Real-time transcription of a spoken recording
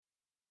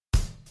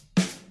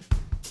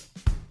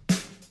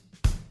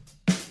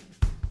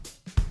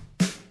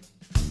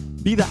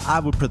Vida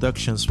Abu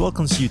Productions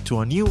welcomes you to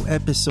a new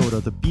episode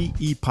of the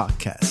BE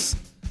Podcast.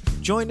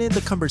 Join in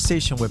the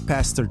conversation with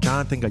Pastor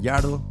Jonathan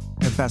Gallardo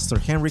and Pastor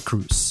Henry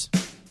Cruz.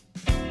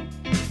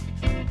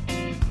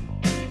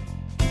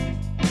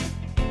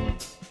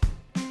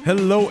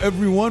 Hello,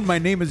 everyone. My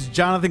name is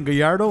Jonathan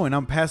Gallardo, and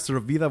I'm pastor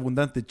of Vida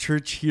Abundante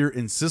Church here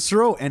in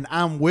Cicero, and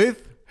I'm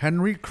with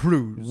Henry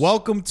Cruz.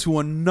 Welcome to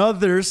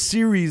another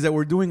series that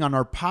we're doing on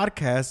our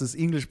podcast, this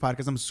English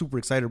podcast. I'm super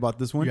excited about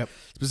this one,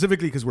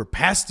 specifically because we're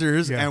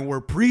pastors and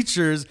we're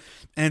preachers.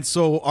 And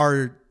so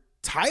our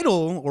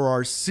title or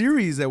our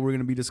series that we're going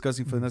to be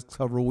discussing for the next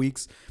several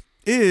weeks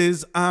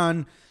is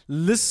on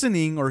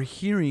listening or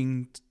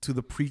hearing to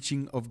the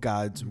preaching of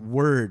God's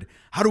word.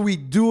 How do we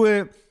do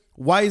it?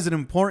 Why is it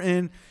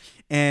important?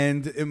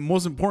 And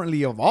most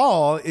importantly of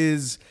all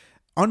is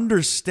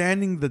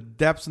understanding the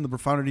depths and the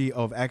profundity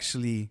of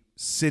actually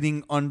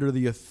sitting under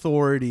the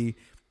authority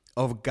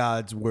of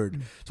God's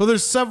word. So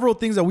there's several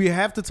things that we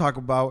have to talk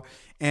about,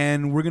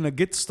 and we're going to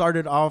get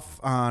started off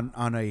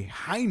on a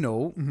high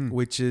note,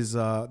 which is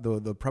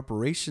the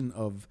preparation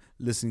of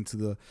listening to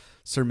the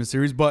sermon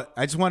series. But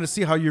I just want to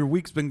see how your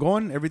week's been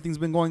going. Everything's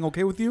been going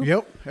okay with you?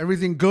 Yep,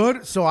 everything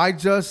good. So I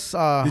just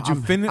did you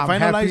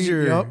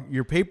finalize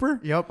your paper?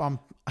 Yep, I'm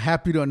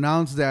happy to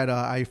announce that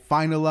I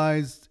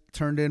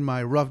turned in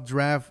my rough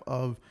draft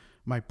of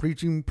my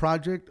preaching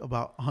project,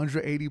 about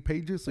 180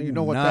 pages. So you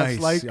know what that's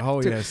like.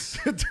 Oh, yes.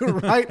 To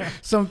write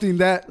something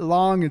that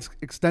long. It's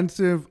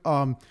extensive.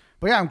 But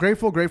yeah, I'm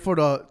grateful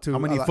to how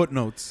many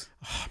footnotes?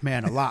 Oh,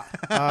 man, a lot.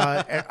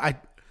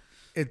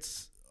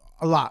 It's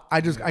a lot.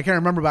 I can't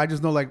remember, but I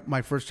just know like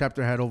my first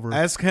chapter had over.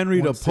 Ask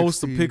Henry to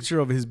post a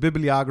picture of his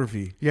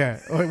bibliography. Yeah.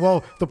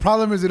 Well, the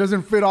problem is it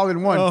doesn't fit all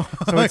in one.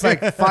 So it's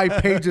like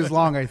 5 pages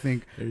long, I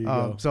think. There you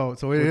go. So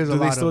it is a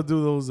lot. Do they still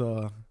do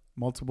those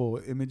multiple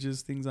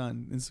images things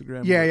on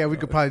Instagram? Yeah, we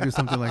could probably do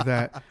something like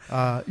that.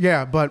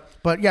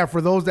 But yeah,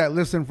 for those that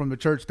listen from the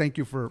church, thank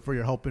you for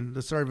your help in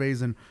the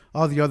surveys and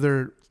all the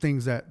other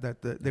things that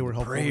they were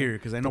helping. Prayer,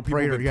 because I know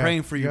people have been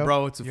praying for you,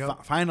 bro, to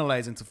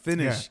finalize and to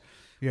finish.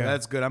 Yeah,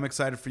 that's good. I'm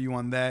excited for you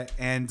on that,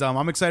 and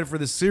I'm excited for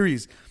this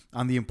series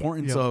on the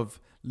importance of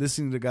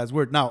listening to God's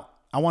word. Now,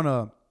 I want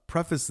to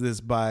preface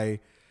this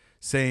by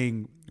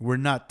saying we're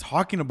not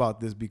talking about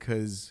this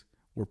because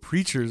we're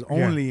preachers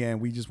only and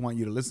we just want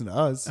you to listen to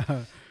us.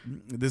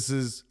 This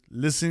is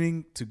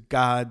listening to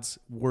God's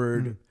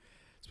word,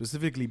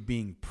 specifically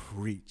being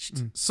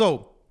preached.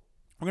 So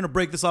we're going to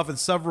break this off in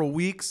several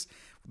weeks.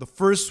 The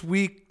first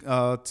week,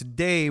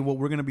 today, what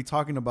we're going to be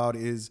talking about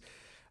is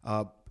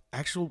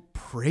actual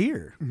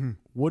prayer.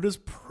 What does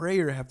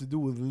prayer have to do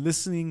with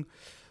listening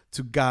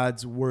to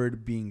God's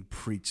word being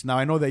preached? Now,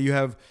 I know that you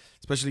have,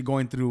 especially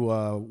going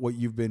through what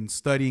you've been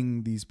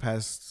studying these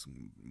past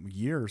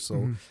year or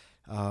so,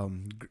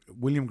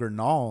 William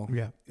Gurnall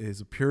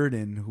is a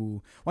Puritan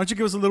who, why don't you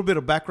give us a little bit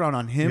of background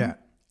on him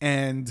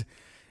and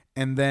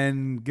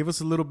then give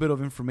us a little bit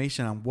of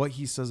information on what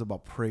he says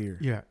about prayer.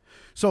 Yeah.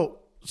 So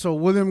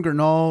William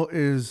Gurnall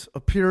is a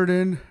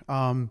Puritan.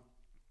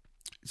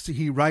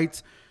 He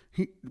writes,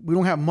 we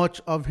don't have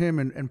much of him,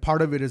 and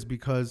part of it is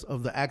because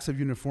of the Acts of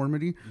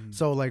Uniformity.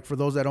 So like for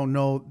those that don't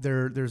know,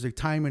 there's a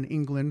time in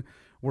England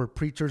where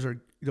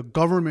the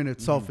government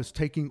itself is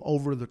taking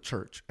over the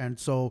church. And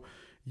so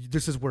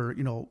this is where,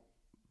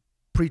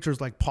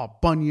 preachers like Paul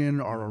Bunyan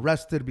are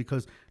arrested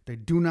because they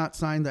do not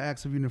sign the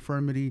Acts of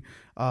Uniformity.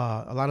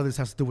 A lot of this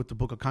has to do with the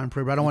Book of Common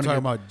Prayer, but I don't want to talk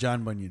about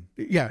John Bunyan.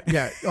 Yeah.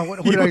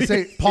 What did I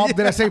say?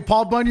 Did I say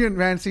Paul Bunyan?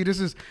 Man, see, this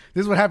is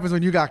what happens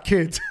when you got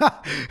kids.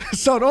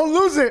 So don't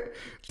lose it.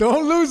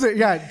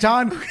 Yeah,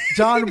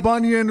 John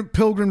Bunyan,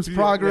 Pilgrim's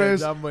Progress.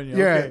 Yeah, John Bunyan.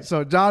 Yeah, okay.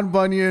 So John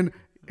Bunyan,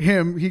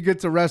 he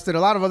gets arrested. A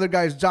lot of other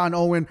guys, John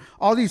Owen,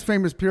 all these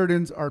famous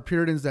Puritans are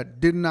Puritans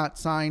that did not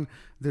sign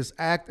this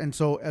act, and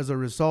so as a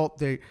result,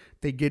 they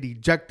get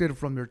ejected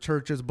from their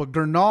churches. But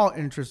Gurnall,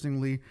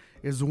 interestingly,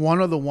 is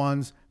one of the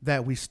ones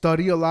that we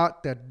study a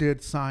lot that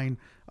did sign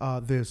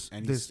this.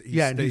 And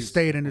he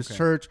stayed in his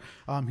church.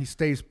 He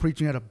stays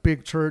preaching at a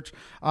big church,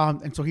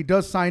 and so he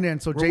does sign in.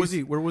 So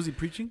where was he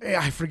preaching?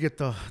 I forget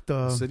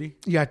the city.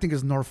 Yeah, I think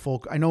it's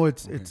Norfolk. I know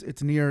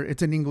it's near.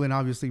 It's in England,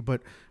 obviously,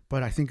 but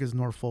I think it's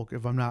Norfolk,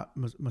 if I'm not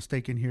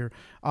mistaken here.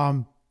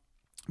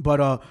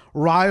 But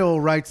Ryle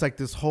writes like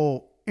this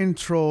whole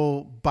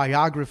intro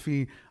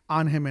biography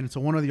on him, and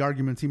so one of the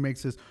arguments he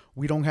makes is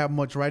we don't have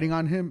much writing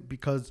on him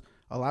because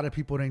a lot of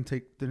people didn't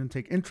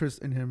take interest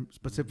in him,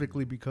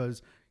 specifically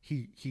because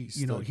he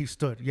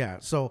stood. Yeah,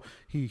 so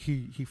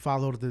he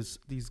followed these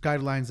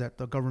guidelines that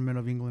the government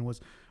of England was,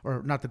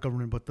 or not the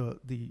government, but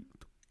the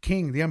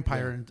king, the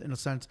empire, in a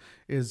sense,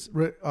 is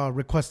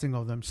requesting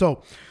of them.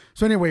 So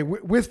anyway,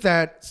 with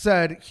that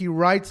said, he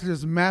writes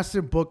this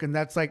massive book, and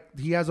that's like,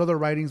 he has other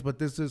writings, but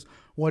this is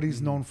what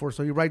he's known for.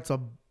 So he writes a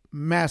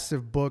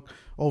massive book,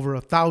 over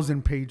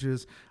 1,000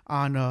 pages,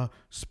 on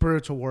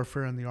spiritual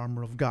warfare and the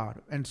armor of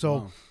God. And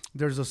so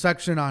there's a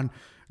section on,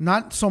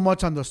 not so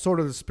much on the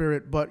sword of the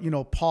Spirit, but,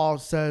 Paul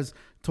says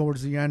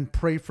towards the end,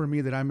 pray for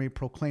me that I may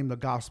proclaim the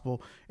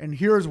gospel. And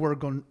here's where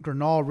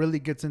Gurnall really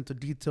gets into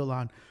detail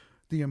on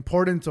the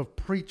importance of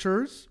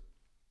preachers,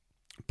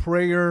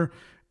 prayer,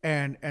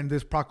 and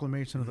this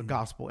proclamation of the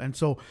gospel. And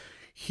so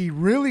he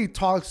really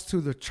talks to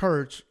the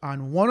church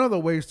on one of the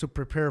ways to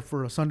prepare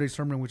for a Sunday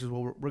sermon, which is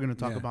what we're going to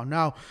talk about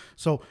now.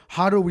 So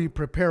how do we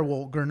prepare?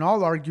 Well,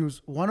 Gernal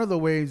argues one of the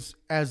ways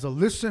as a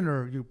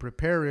listener you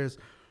prepare is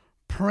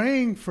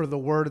praying for the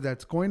word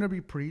that's going to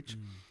be preached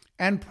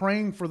and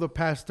praying for the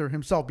pastor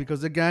himself.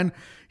 Because again,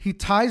 he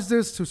ties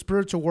this to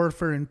spiritual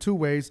warfare in two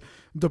ways.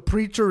 The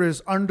preacher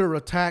is under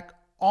attack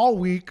all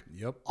week,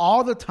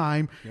 all the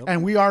time.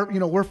 And we are,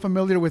 we're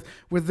familiar with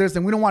this,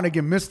 and we don't want to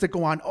get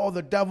mystical on,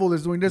 the devil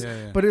is doing this,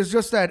 but it's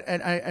just that,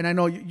 and I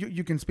know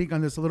you can speak on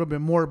this a little bit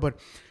more, but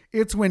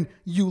it's when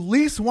you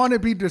least want to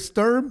be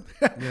disturbed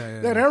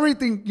that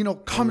everything,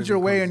 comes your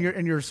way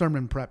in your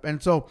sermon prep.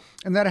 And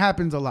that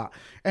happens a lot.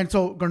 And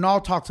so Gernal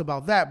talks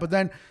about that, but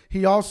then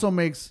he also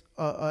makes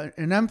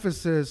an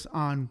emphasis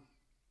on,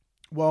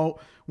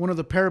 one of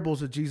the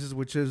parables of Jesus,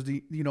 which is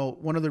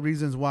one of the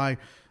reasons why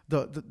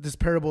this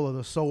parable of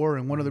the sower,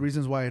 and one of the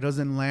reasons why it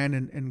doesn't land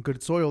in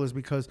good soil is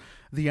because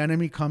the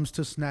enemy comes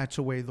to snatch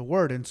away the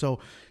word. And so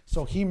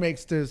he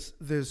makes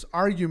this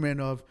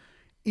argument of,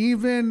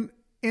 even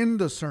in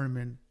the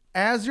sermon,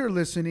 as you're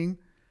listening,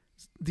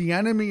 the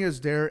enemy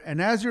is there,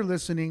 and as you're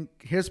listening,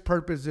 his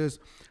purpose is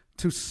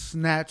to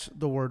snatch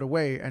the word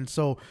away. And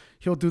so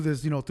he'll do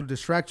this, through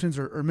distractions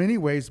or many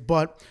ways.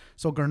 But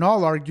so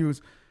Gernal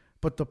argues,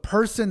 but the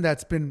person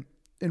that's been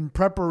in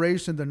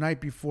preparation the night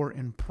before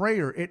in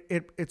prayer,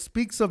 it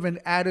speaks of an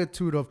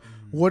attitude of,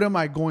 what am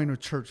I going to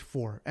church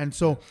for? And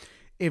so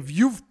if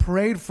you've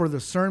prayed for the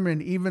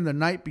sermon even the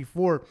night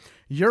before,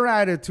 your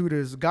attitude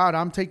is, God,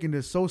 I'm taking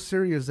this so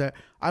serious that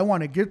I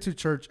want to get to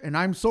church, and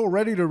I'm so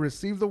ready to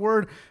receive the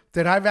word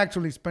that I've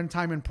actually spent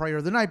time in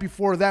prayer the night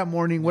before, that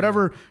morning,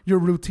 whatever your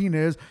routine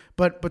is.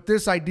 But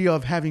this idea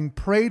of having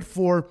prayed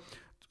for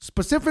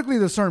specifically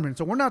the sermon.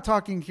 So we're not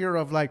talking here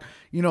of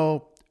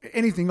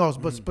anything else,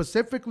 but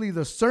specifically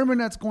the sermon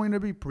that's going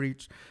to be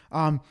preached.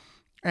 And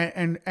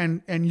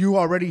you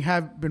already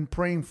have been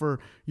praying for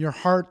your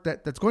heart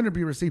that's going to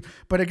be received.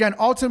 But again,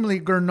 ultimately,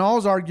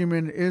 Gernal's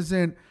argument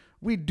isn't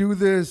we do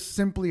this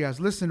simply as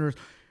listeners,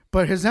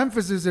 but his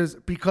emphasis is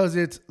because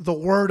it's the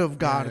word of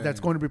God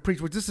that's going to be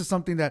preached, which this is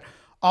something that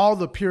all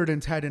the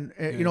Puritans had in,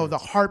 the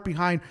heart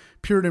behind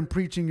Puritan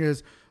preaching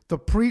is the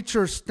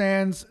preacher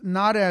stands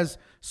not as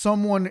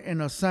someone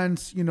in a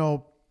sense,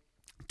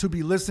 to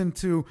be listened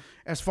to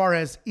as far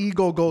as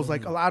ego goes,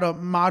 like a lot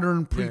of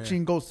modern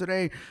preaching goes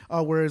today,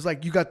 whereas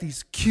like you got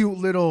these cute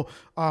little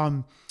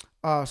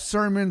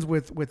sermons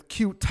with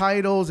cute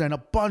titles and a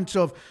bunch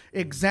of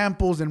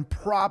examples and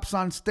props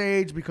on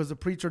stage because the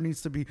preacher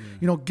needs to be,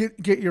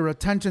 get your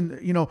attention.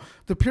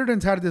 The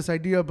Puritans had this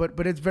idea,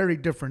 but it's very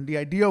different. The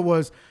idea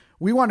was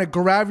we want to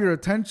grab your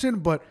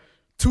attention, but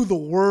to the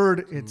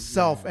word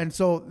itself. And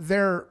so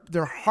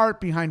their heart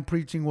behind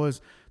preaching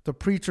was, the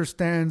preacher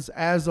stands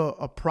as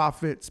a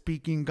prophet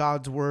speaking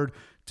God's word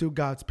to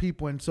God's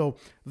people. And so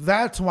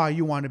that's why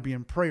you want to be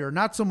in prayer,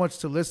 not so much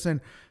to listen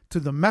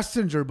to the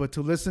messenger, but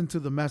to listen to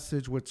the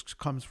message which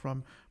comes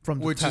from the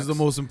which text. Is the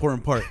most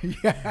important part.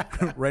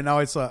 Right now,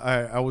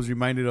 I was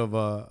reminded of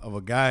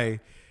a guy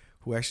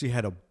who actually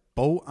had a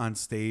boat on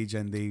stage,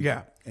 and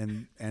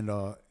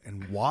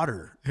and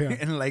water,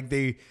 and like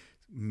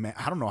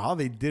I don't know how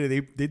they did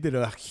it. They did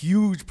a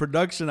huge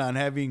production on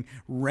having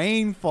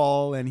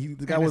rainfall, and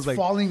the guy was like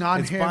falling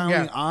on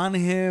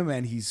him,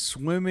 and he's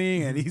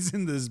swimming, and he's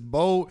in this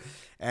boat,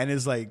 and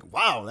it's like,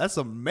 wow, that's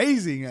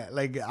amazing.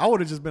 Like I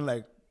would have just been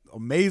like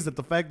amazed at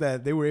the fact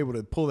that they were able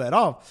to pull that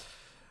off.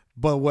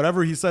 But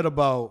whatever he said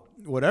about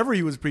whatever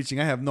he was preaching,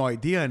 I have no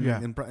idea, and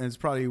it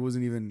probably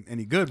wasn't even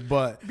any good.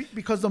 But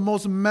because the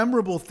most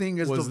memorable thing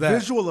is the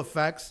visual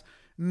effects,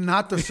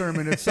 not the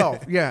sermon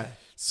itself.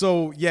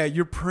 So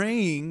you're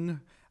praying.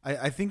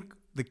 I think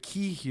the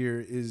key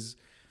here is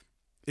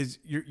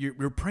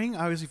you're praying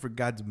obviously for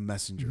God's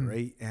messenger,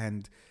 right?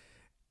 And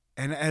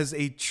as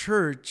a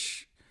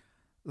church,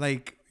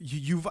 like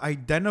you've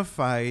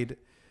identified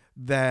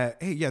that,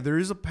 hey, there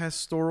is a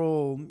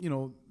pastoral,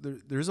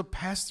 there's a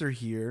pastor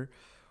here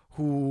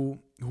who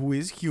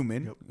is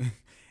human,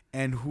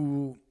 and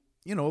who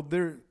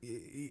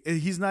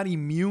he's not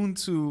immune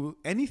to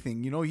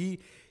anything.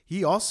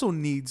 He also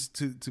needs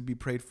to be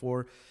prayed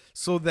for,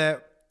 so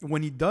that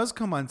when he does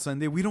come on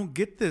Sunday, we don't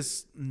get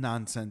this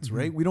nonsense,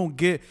 right? We don't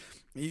get,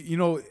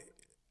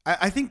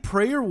 I think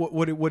prayer,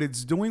 what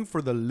it's doing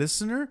for the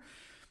listener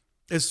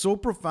is so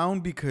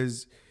profound,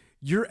 because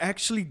you're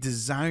actually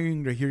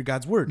desiring to hear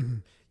God's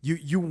word.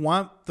 You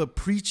want the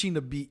preaching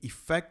to be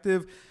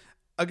effective.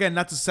 Again,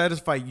 not to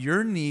satisfy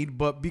your need,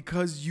 but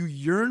because you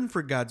yearn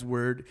for God's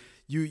word,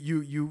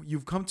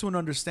 you've come to an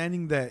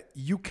understanding that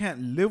you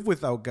can't live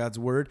without God's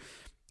word.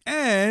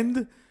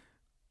 And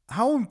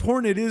how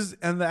important it is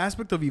in the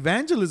aspect of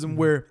evangelism,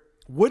 where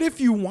what if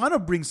you want to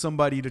bring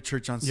somebody to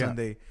church on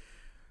Sunday,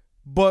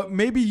 but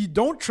maybe you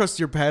don't trust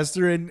your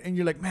pastor, and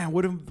you're like, man,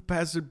 what if the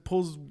pastor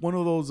pulls one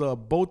of those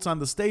boats on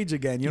the stage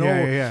again?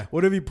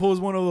 What if he pulls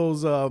one of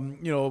those,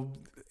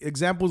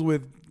 examples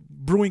with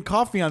brewing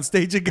coffee on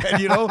stage again?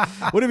 You know,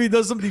 what if he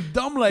does something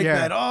dumb like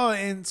that? Oh,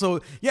 and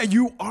so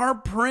you are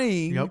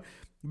praying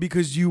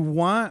because you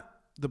want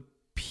the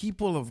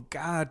people of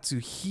God to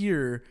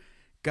hear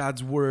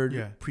God's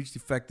word preached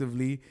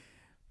effectively,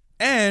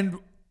 and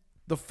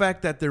the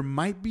fact that there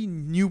might be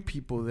new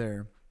people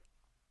there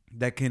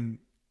that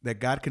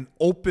God can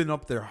open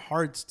up their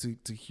hearts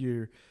to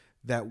hear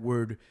that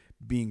word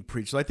being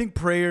preached. So I think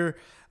prayer,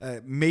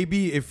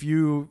 maybe if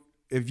you've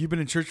been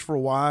in church for a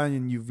while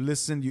and you've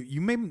listened,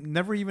 you may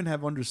never even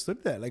have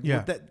understood that, like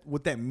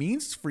what that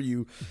means for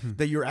you,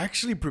 that you're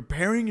actually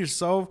preparing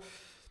yourself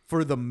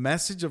for the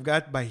message of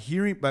God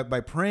by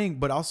praying,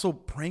 but also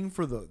praying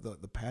for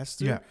the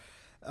pastor. Yeah.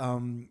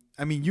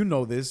 I mean, you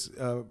know this,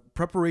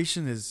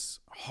 preparation is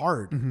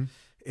hard.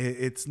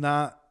 It's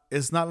not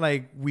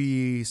like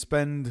we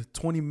spend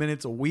 20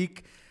 minutes a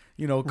week,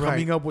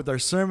 coming up with our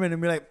sermon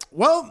and be like,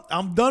 well,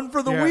 I'm done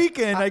for the week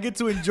and I get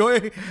to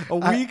enjoy a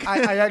week.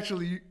 I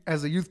actually,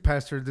 as a youth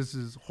pastor, this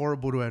is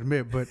horrible to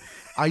admit, but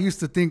I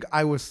used to think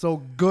I was so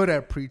good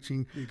at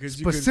preaching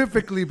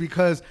specifically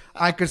because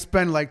I could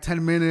spend like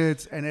 10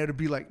 minutes and it'd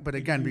be like, but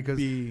again, because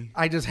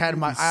I just had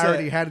I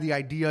already had the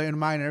idea in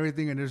mind and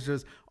everything. And it's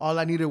just, all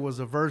I needed was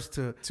a verse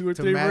to 2 or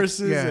 3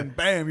 verses and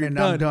bam, you're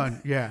done. I'm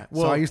done. Yeah.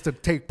 Well, so I used to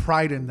take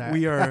pride in that.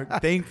 We are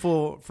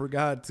thankful to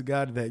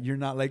God that you're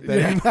not like that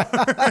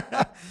anymore.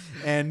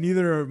 And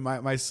neither are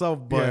myself,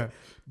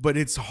 but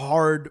it's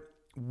hard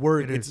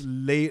work. It's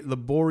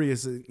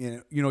laborious.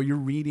 You're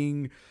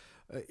reading,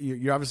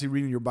 you're obviously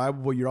reading your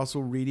Bible, but you're also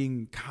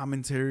reading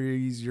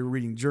commentaries. You're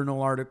reading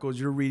journal articles.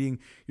 You're reading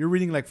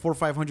like 400 or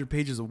 500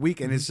 pages a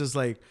week, and it's just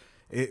like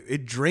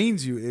it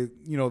drains you.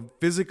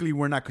 Physically,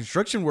 we're not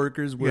construction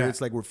workers where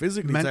it's like we're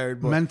physically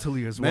tired, but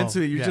mentally as well.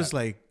 Mentally, you're just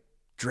like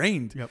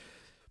drained. Yep.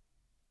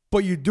 But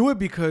you do it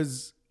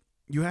because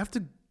you have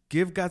to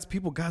give God's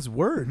people God's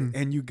word,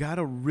 and you got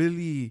to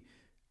really,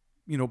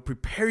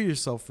 prepare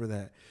yourself for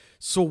that.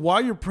 So while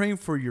you're praying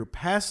for your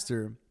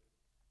pastor,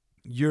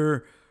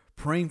 you're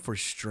praying for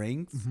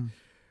strength.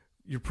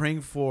 You're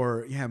praying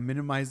for,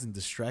 minimizing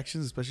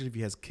distractions, especially if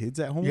he has kids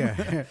at home.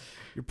 Yeah.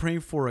 You're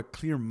praying for a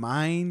clear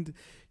mind.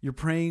 You're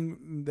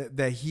praying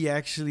that he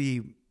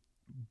actually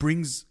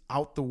brings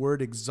out the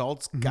word,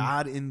 exalts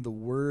God in the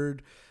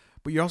word.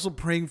 But you're also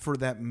praying for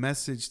that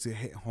message to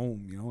hit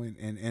home,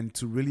 and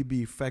to really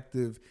be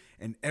effective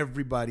in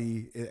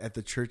everybody at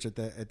the church at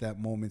that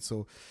moment.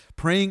 So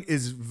praying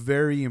is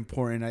very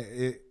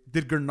important.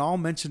 Did Gernal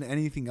mention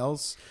anything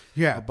else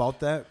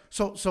about that?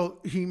 So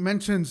he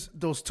mentions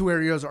those 2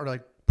 areas are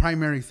like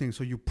primary things.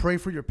 So you pray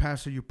for your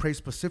pastor, you pray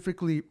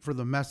specifically for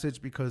the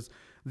message because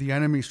the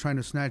enemy is trying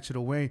to snatch it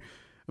away.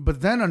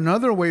 But then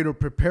another way to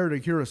prepare to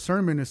hear a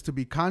sermon is to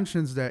be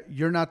conscious that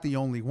you're not the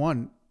only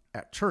one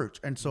at church.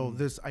 And so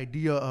this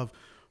idea of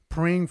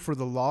praying for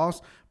the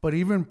lost, but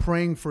even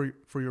praying for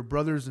your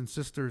brothers and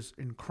sisters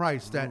in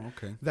Christ,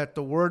 that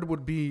the word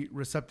would be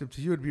receptive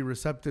to you, would be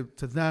receptive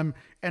to them.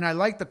 And I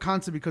like the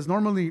concept because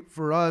normally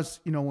for us,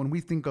 when we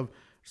think of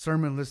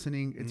sermon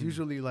listening, it's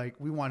usually like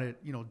we want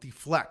to,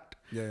 deflect.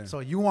 Yeah. So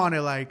you want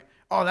to like,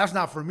 oh, that's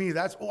not for me.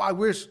 That's, I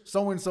wish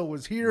so-and-so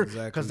was here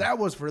because that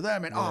was for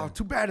them. And,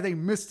 too bad they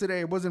missed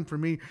today. It wasn't for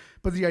me.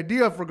 But the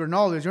idea for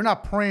Gernal is you're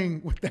not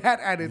praying with that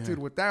attitude,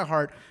 with that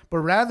heart, but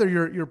rather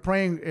you're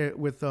praying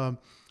with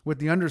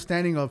the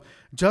understanding of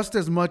just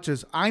as much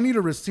as I need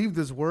to receive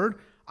this word,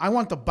 I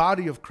want the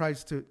body of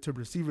Christ to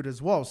receive it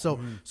as well. So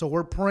so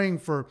we're praying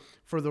for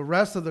the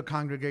rest of the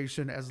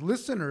congregation as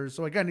listeners.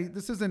 So again,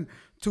 this isn't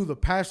to the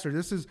pastor.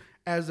 This is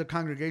as a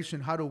congregation,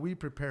 how do we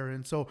prepare?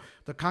 And so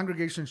the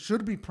congregation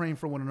should be praying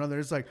for one another.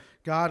 It's like,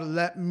 God,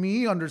 let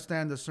me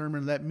understand the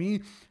sermon. Let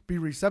me be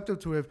receptive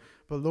to it.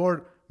 But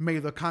Lord, may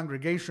the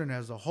congregation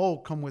as a whole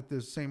come with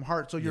this same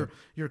heart. So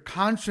you're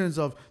conscious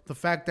of the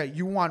fact that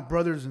you want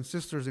brothers and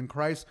sisters in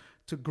Christ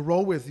to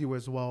grow with you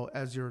as well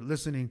as you're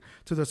listening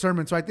to the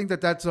sermon. So I think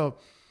that's a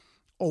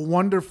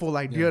wonderful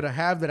idea to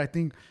have that I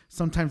think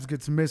sometimes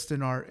gets missed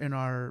in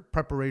our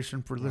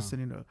preparation for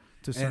listening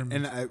to sermons.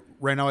 And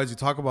right now, as you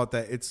talk about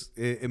that,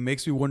 it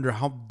makes me wonder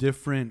how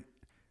different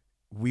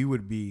we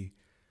would be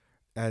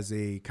as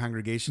a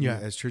congregation,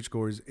 as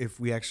churchgoers, if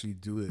we actually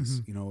do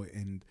this,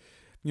 and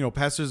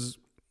pastors.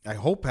 I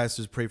hope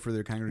pastors pray for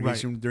their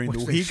congregation during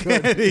the week.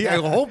 I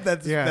hope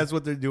that's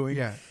what they're doing.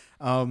 Yeah.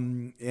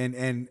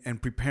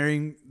 And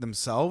preparing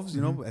themselves,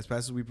 as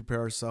pastors, we prepare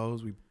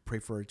ourselves, we pray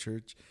for our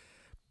church.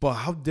 But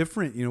how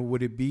different,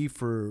 would it be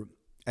for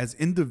as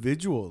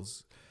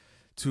individuals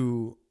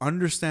to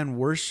understand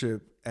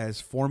worship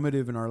as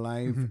formative in our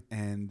life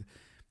and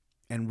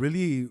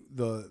really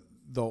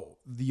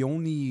the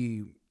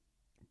only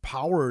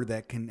power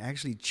that can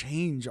actually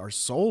change our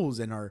souls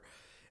and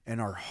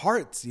our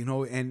hearts,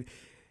 and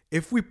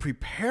if we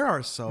prepare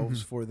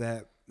ourselves for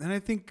that, then I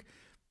think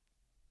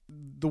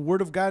the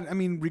word of God, I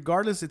mean,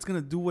 regardless, it's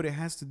going to do what it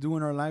has to do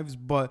in our lives,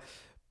 but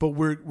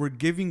we're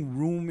giving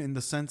room in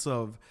the sense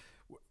of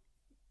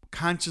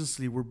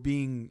consciously we're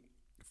being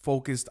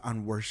focused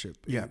on worship.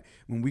 Yeah. And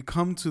when we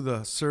come to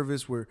the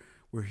service, we're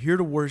here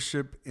to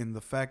worship in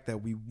the fact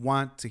that we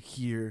want to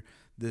hear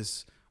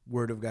this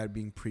word of God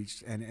being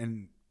preached.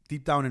 And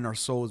deep down in our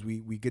souls,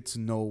 we get to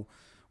know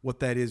what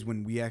that is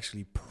when we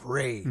actually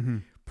pray. Mm-hmm.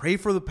 Pray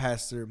for the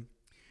pastor,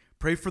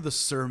 pray for the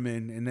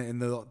sermon,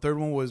 and the third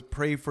one was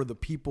pray for the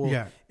people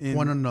in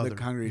one another, the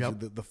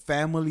congregation, the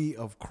family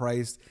of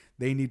Christ.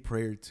 They need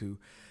prayer too.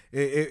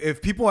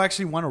 If people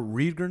actually want to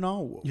read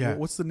Gernal,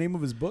 what's the name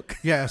of his book?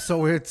 Yeah,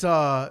 so it's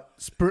the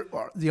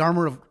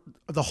armor of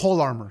the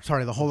whole armor.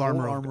 Sorry, the whole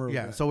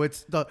armor. So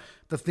it's the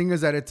thing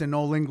is that it's in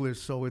Old English,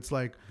 so it's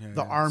like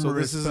the armor. So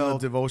this is isn't a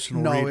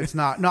devotional. No, reading. It's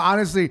not. No,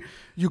 honestly,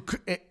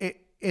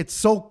 it's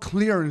so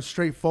clear and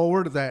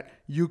straightforward that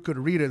you could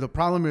read it. The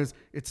problem is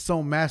it's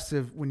so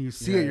massive. When you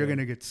see it, you're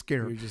gonna get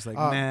scared. You're just like,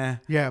 nah.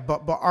 Yeah,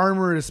 but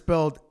armor is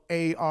spelled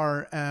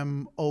ARMOUR.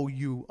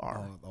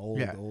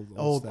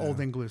 Old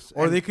English.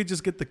 Or they could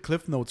just get the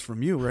cliff notes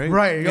from you, right?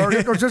 Right.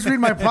 Or just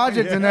read my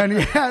project, and then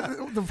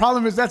the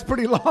problem is that's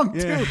pretty long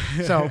too.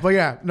 So,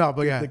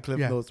 the cliff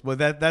notes. But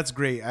that's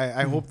great.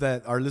 I hope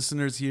that our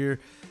listeners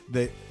here,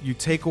 that you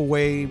take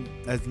away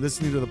as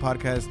listening to the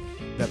podcast,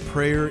 that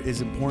prayer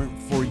is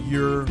important for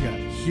your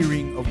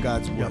hearing of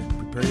God's word.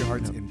 Prepare your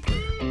hearts in prayer.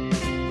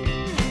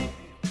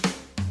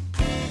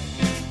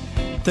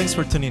 Thanks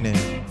for tuning in.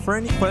 For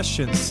any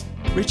questions,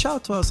 reach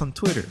out to us on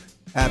Twitter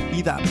at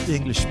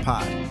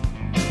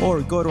BeThatEnglishPod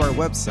or go to our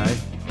website,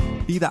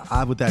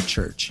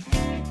 BeThatAbu.church.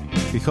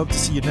 We hope to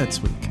see you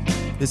next week.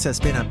 This has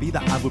been a Be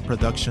That Abu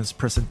Productions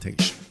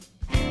presentation.